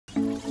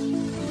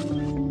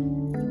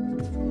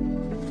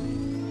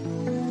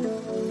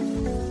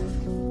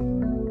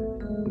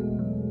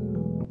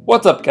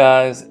What's up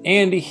guys,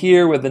 Andy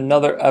here with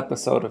another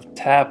episode of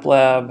Tap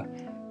Lab.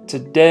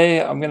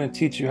 Today I'm going to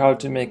teach you how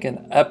to make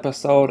an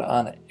episode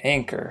on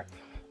Anchor.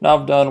 Now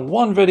I've done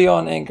one video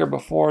on Anchor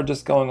before,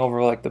 just going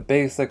over like the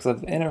basics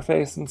of the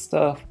interface and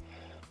stuff.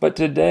 But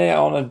today I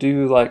want to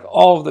do like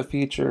all of the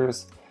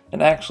features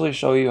and actually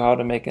show you how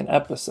to make an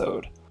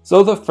episode.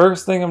 So the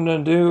first thing I'm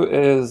going to do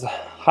is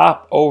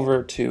hop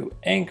over to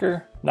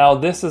Anchor. Now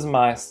this is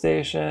my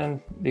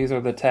station. These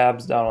are the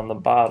tabs down on the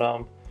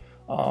bottom.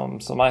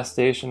 So my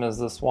station is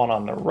this one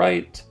on the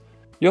right.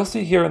 You'll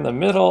see here in the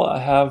middle I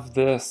have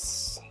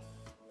this,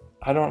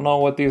 I don't know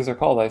what these are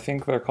called. I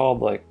think they're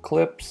called like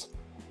clips.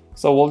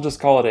 So we'll just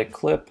call it a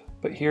clip.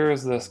 But here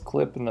is this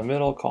clip in the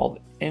middle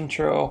called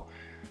intro.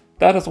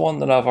 That is one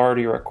that I've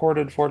already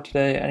recorded for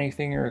today.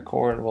 Anything you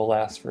record will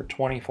last for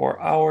 24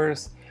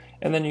 hours.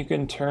 And then you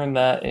can turn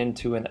that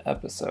into an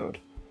episode.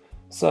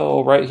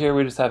 So right here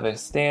we just have a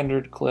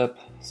standard clip,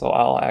 so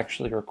I'll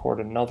actually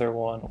record another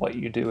one. What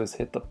you do is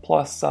hit the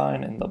plus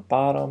sign in the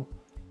bottom.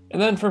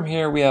 And then from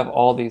here we have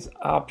all these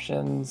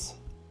options.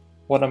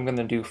 What I'm going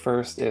to do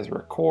first is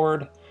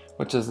record,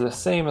 which is the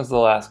same as the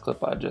last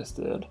clip I just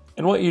did.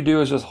 And what you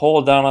do is just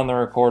hold down on the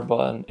record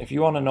button. If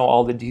you want to know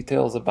all the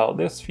details about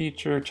this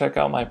feature, check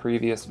out my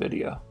previous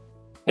video.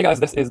 Hey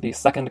guys, this is the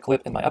second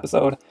clip in my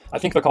episode. I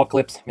think they're called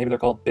clips, maybe they're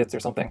called bits or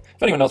something.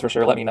 If anyone knows for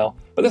sure, let me know.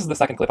 But this is the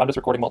second clip. I'm just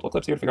recording multiple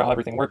clips here to figure out how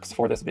everything works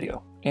for this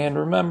video. And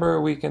remember,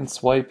 we can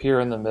swipe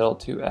here in the middle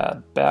to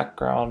add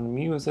background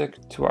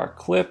music to our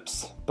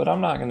clips, but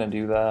I'm not going to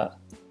do that.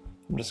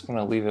 I'm just going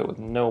to leave it with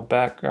no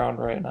background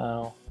right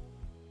now.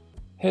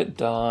 Hit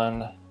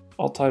done.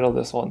 I'll title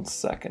this one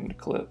second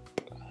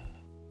clip.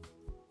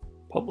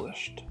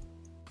 Published.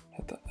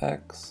 Hit the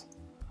X.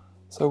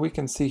 So we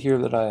can see here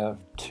that I have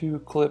 2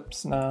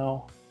 clips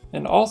now.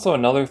 And also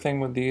another thing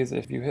with these,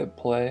 if you hit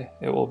play,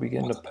 it will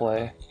begin to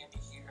play.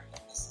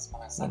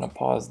 I'm gonna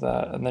pause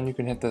that, and then you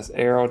can hit this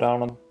arrow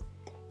down and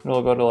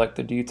it'll go to like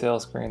the detail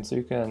screen, so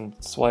you can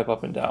swipe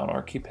up and down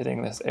or keep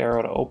hitting this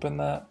arrow to open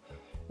that.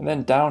 And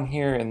then down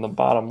here in the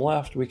bottom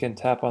left, we can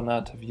tap on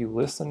that to view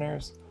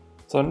listeners.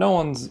 So no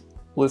one's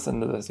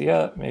listened to this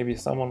yet, maybe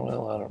someone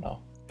will, I don't know.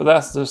 But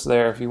that's just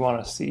there if you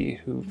want to see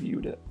who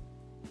viewed it.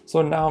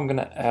 So now I'm going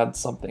to add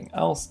something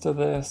else to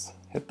this,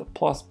 hit the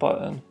plus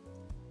button,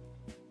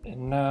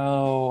 and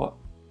now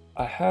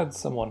I had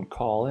someone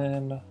call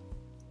in,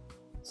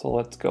 so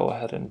let's go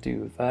ahead and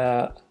do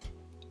that.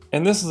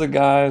 And this is a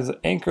guy's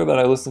Anchor that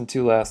I listened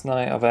to last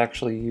night. I've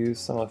actually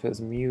used some of his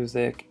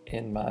music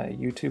in my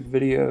YouTube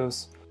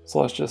videos,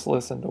 so let's just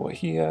listen to what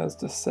he has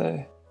to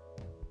say.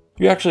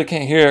 You actually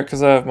can't hear it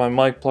because I have my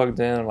mic plugged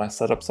in and my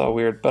setup's all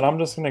weird, but I'm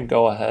just going to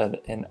go ahead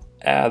and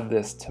add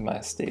this to my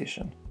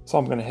station. So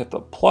I'm going to hit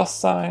the plus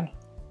sign.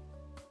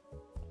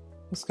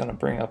 It's going to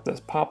bring up this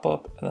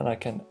pop-up, and then I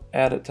can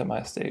add it to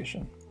my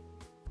station.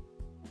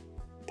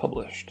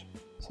 Published.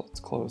 So let's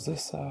close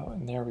this out,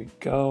 and there we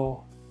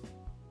go.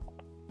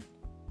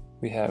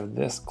 We have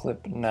this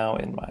clip now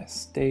in my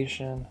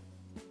station.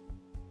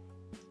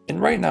 And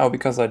right now,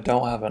 because I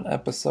don't have an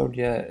episode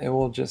yet, it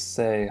will just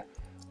say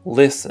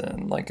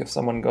listen, like if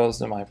someone goes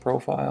to my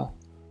profile.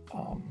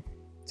 So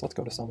let's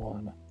go to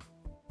someone.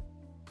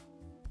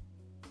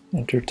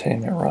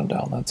 Entertainment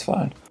rundown, that's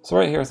fine. So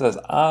right here it says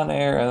on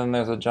air, and then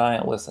there's a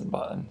giant listen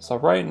button. So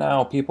right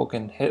now people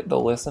can hit the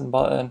listen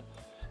button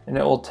and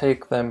it will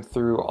take them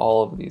through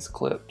all of these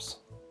clips.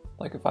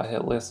 Like if I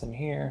hit listen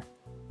here,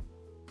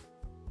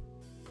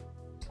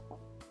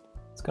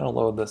 it's gonna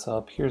load this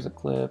up. Here's a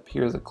clip,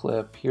 here's a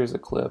clip, here's a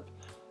clip.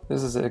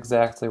 This is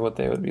exactly what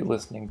they would be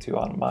listening to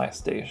on my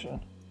station.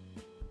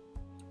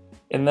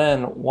 And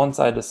then once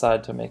I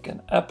decide to make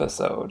an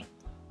episode,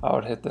 I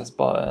would hit this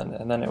button,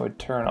 and then it would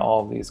turn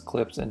all of these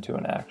clips into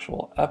an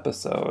actual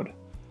episode,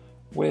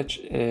 which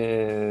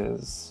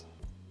is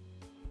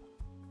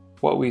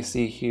what we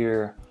see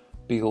here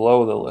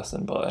below the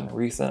listen button,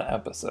 recent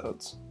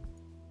episodes.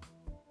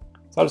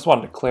 So I just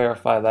wanted to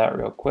clarify that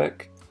real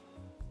quick.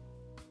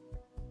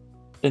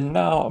 And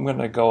now I'm going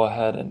to go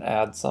ahead and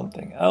add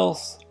something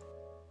else.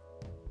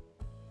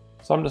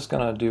 So I'm just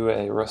going to do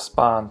a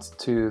response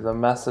to the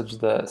message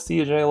that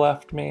CJ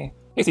left me.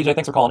 Hey CJ,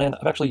 thanks for calling in.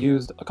 I've actually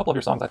used a couple of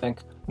your songs, I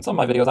think, in some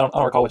of my videos. I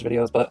don't recall which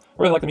videos, but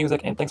I really like the music,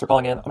 and thanks for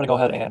calling in. I'm going to go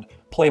ahead and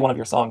play one of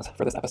your songs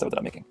for this episode that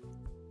I'm making.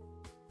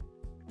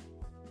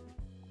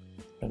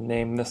 I'm going to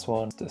name this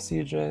one to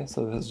CJ,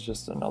 so this is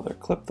just another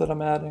clip that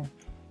I'm adding.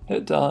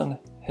 Hit done,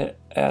 hit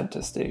add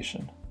to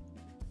station.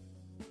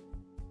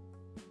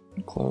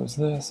 Close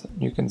this.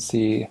 You can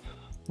see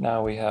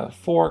now we have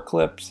 4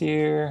 clips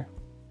here.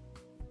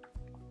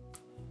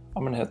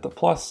 I'm going to hit the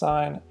plus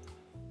sign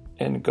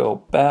and go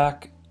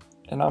back.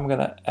 And I'm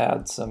gonna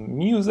add some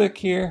music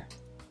here.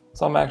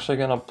 So I'm actually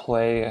gonna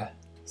play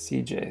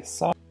CJ's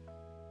song.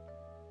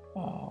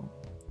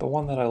 The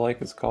one that I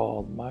like is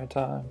called My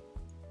Time.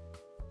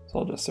 So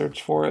I'll just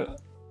search for it.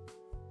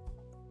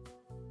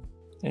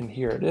 And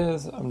here it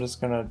is. I'm just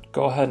gonna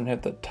go ahead and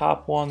hit the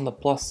top one, the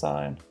plus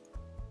sign.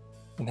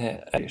 and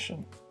hit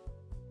edition.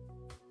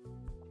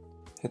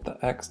 Hit the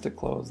X to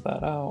close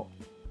that out.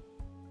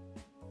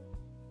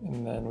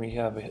 And then we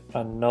have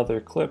another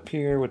clip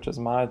here, which is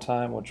my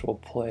time, which will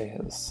play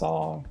his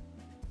song.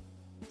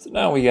 So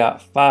now we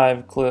got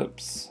 5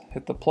 clips.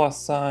 Hit the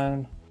plus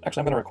sign.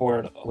 Actually, I'm going to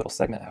record a little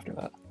segment after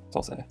that, so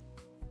I'll say.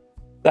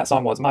 That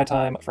song was My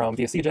Time from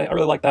Via CJ. I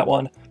really like that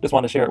one. Just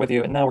wanted to share it with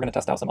you, and now we're going to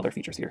test out some other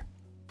features here.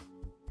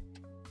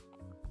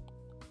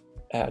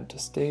 Add to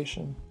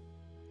station.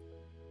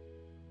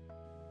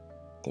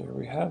 There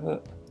we have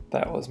it.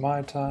 That was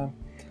My Time.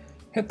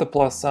 Hit the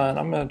plus sign.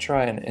 I'm going to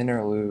try an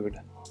interlude.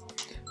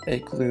 A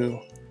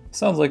clue.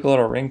 Sounds like a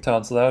little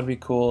ringtone, so that would be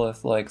cool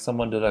if like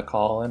someone did a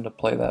call in to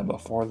play that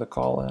before the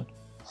call in.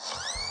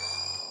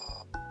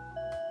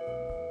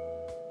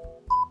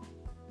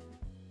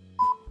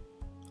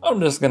 I'm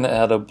just gonna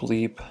add a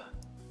bleep.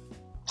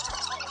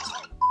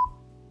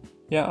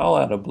 Yeah, I'll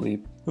add a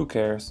bleep. Who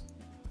cares?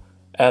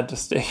 Add to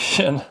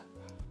station.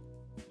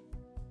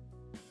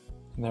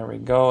 And there we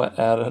go.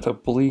 Added a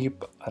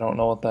bleep. I don't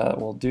know what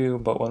that will do,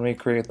 but when we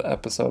create the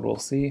episode, we'll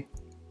see.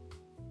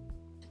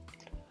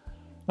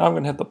 Now I'm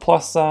going to hit the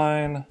plus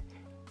sign,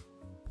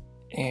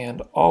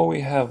 and all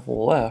we have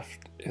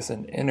left is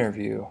an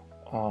interview.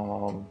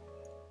 So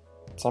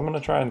I'm going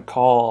to try and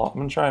call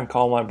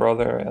my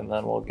brother, and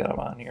then we'll get him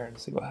on here and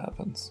see what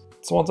happens.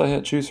 So once I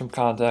hit choose from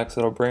contacts,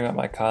 it'll bring up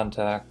my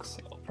contacts.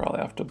 I'll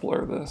probably have to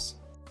blur this.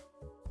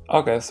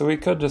 Okay, so we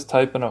could just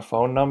type in a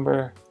phone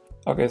number.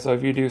 Okay, so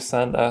if you do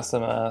send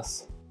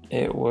SMS,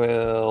 it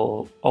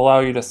will allow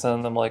you to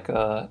send them like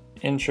a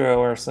intro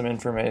or some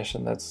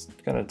information that's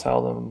going to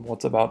tell them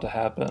what's about to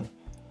happen.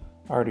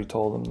 I already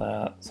told them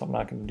that, so I'm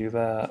not going to do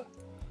that.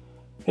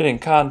 Hitting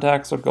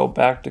contacts would go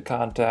back to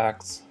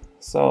contacts.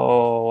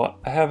 So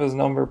I have his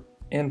number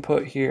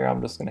input here.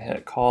 I'm just going to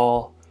hit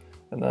call,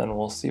 and then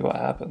we'll see what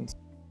happens.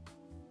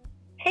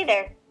 Hey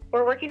there.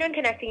 We're working on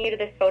connecting you to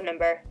this phone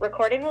number.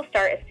 Recording will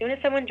start as soon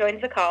as someone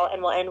joins the call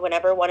and will end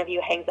whenever one of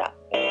you hangs up.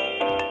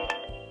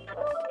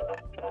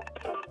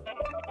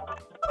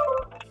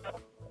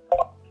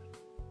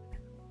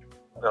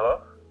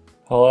 Hello?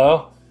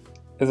 Hello?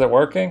 Is it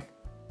working?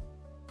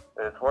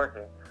 It's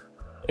working.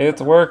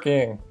 It's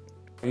working.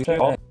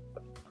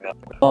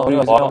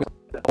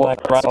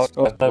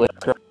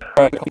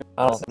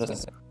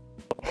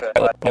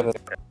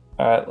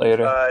 Alright,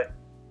 later. Bye.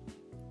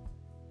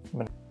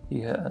 He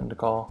hit end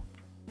call.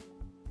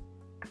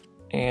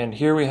 And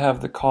here we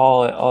have the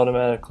call. It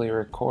automatically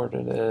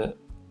recorded it.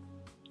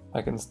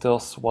 I can still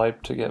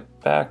swipe to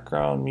get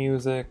background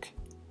music.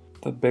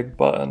 The big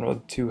button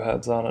with 2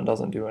 heads on it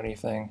doesn't do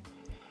anything.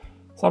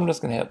 So I'm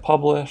just going to hit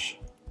publish.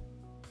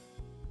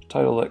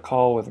 Title it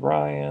Call with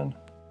Ryan.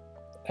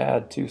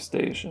 Add to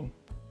station.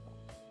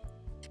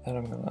 And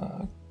I'm going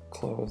to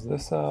close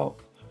this out.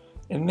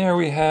 And there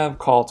we have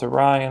Call to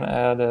Ryan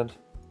added.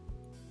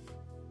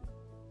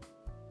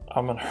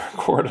 I'm going to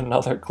record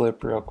another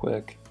clip real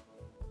quick.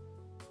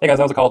 Hey guys,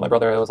 that was a call with my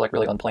brother. It was like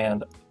really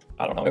unplanned.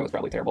 I don't know, it was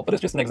probably terrible, but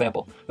it's just an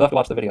example. You'll have to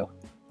watch the video.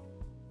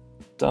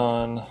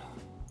 Done.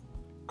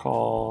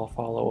 Call,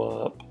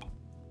 follow up,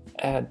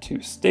 add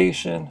to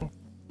station.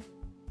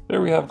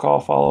 There we have call,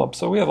 follow up.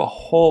 So we have a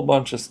whole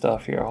bunch of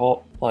stuff here,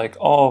 like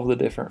all of the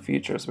different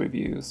features we've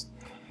used.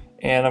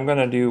 And I'm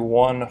gonna do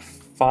one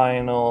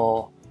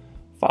final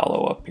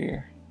follow up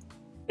here.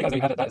 Hey guys, there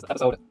you have it. That is the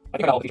episode. I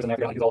think I got all the features in there. If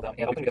you're not use all of them,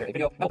 and I'll be putting together a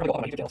video. I'll probably go up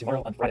on my YouTube channel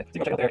tomorrow on Friday. So you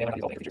can check it out there, and I'm gonna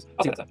use all the features.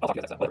 I'll see you next time. I'll talk to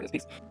you next time. Whatever it is.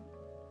 Peace.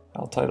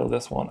 I'll title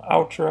this one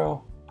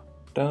outro.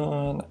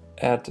 Done.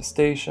 Add to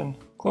station.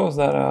 Close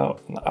that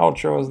out, and the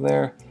outro is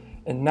there.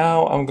 And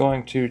now I'm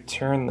going to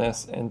turn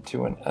this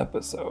into an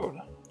episode.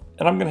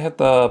 And I'm going to hit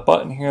the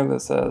button here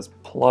that says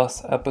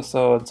plus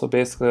episode. So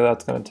basically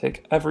that's going to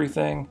take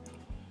everything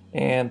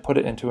and put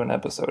it into an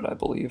episode, I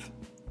believe.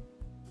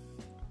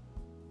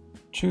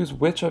 Choose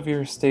which of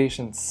your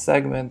station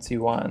segments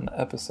you want in the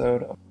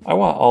episode. I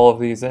want all of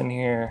these in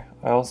here.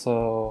 I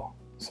also,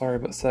 sorry,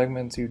 but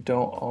segments you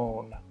don't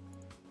own.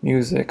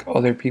 Music,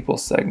 other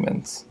people's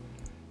segments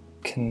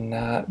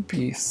cannot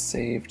be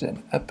saved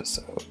in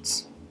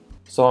episodes.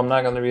 So I'm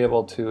not going to be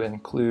able to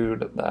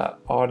include that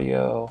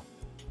audio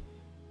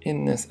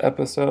in this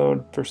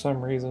episode for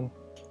some reason.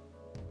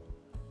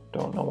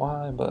 Don't know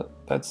why, but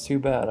that's too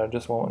bad. I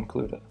just won't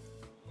include it.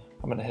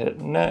 I'm going to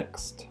hit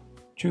next.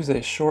 Choose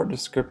a short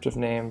descriptive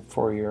name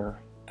for your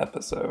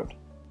episode.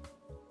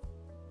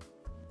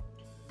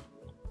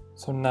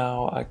 So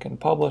now I can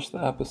publish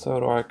the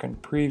episode, or I can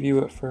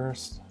preview it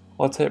first.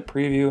 Let's hit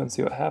preview and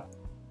see what happens.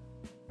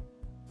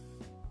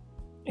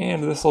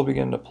 And this will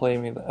begin to play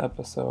me the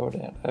episode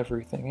and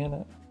everything in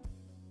it.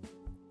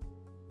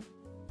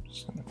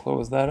 Just going to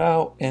close that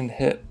out and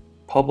hit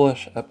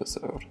publish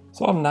episode.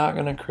 So I'm not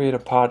going to create a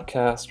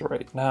podcast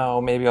right now.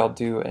 Maybe I'll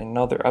do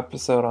another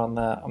episode on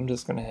that. I'm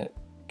just going to hit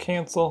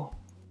cancel.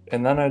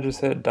 And then I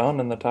just hit done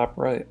in the top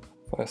right.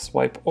 If I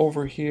swipe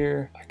over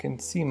here, I can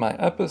see my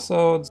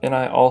episodes. And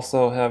I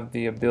also have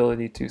the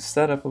ability to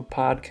set up a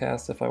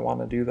podcast if I want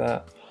to do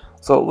that.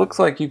 So it looks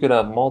like you could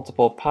have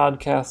multiple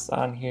podcasts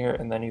on here,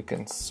 and then you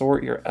can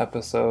sort your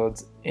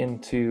episodes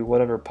into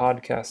whatever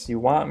podcasts you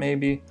want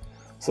maybe.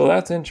 So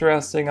that's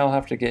interesting. I'll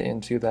have to get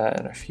into that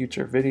in a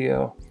future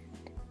video.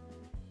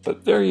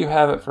 But there you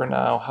have it for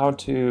now, how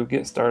to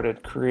get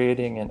started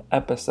creating an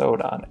episode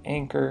on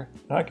Anchor.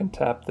 Now I can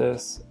tap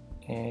this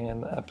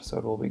and the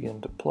episode will begin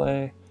to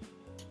play.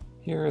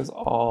 Here is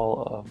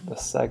all of the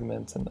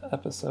segments in the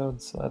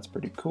episode, so that's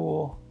pretty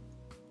cool.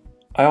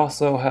 I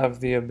also have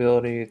the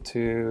ability to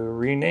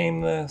rename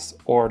this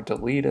or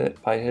delete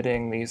it by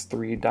hitting these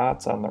three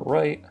dots on the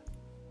right,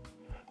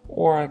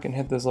 or I can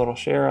hit this little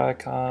share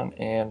icon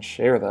and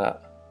share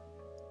that.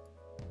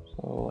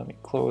 So let me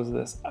close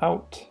this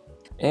out.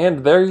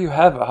 And there you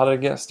have it, how to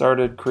get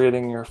started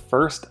creating your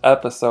first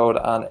episode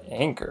on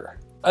Anchor.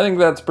 I think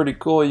that's pretty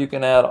cool. You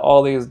can add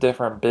all these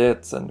different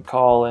bits and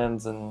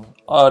call-ins and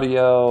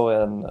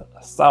audio and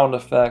sound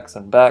effects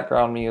and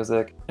background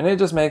music, and it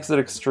just makes it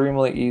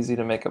extremely easy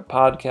to make a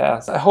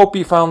podcast. I hope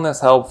you found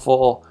this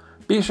helpful.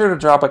 Be sure to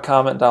drop a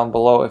comment down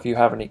below if you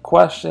have any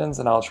questions,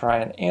 and I'll try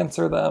and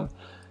answer them.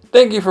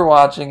 Thank you for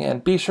watching,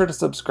 and be sure to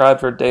subscribe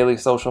for daily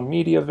social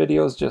media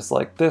videos just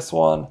like this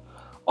one.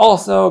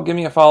 Also, give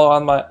me a follow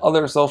on my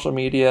other social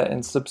media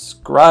and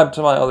subscribe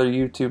to my other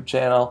YouTube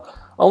channel.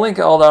 I'll link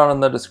it all down in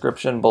the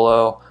description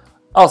below.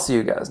 I'll see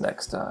you guys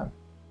next time.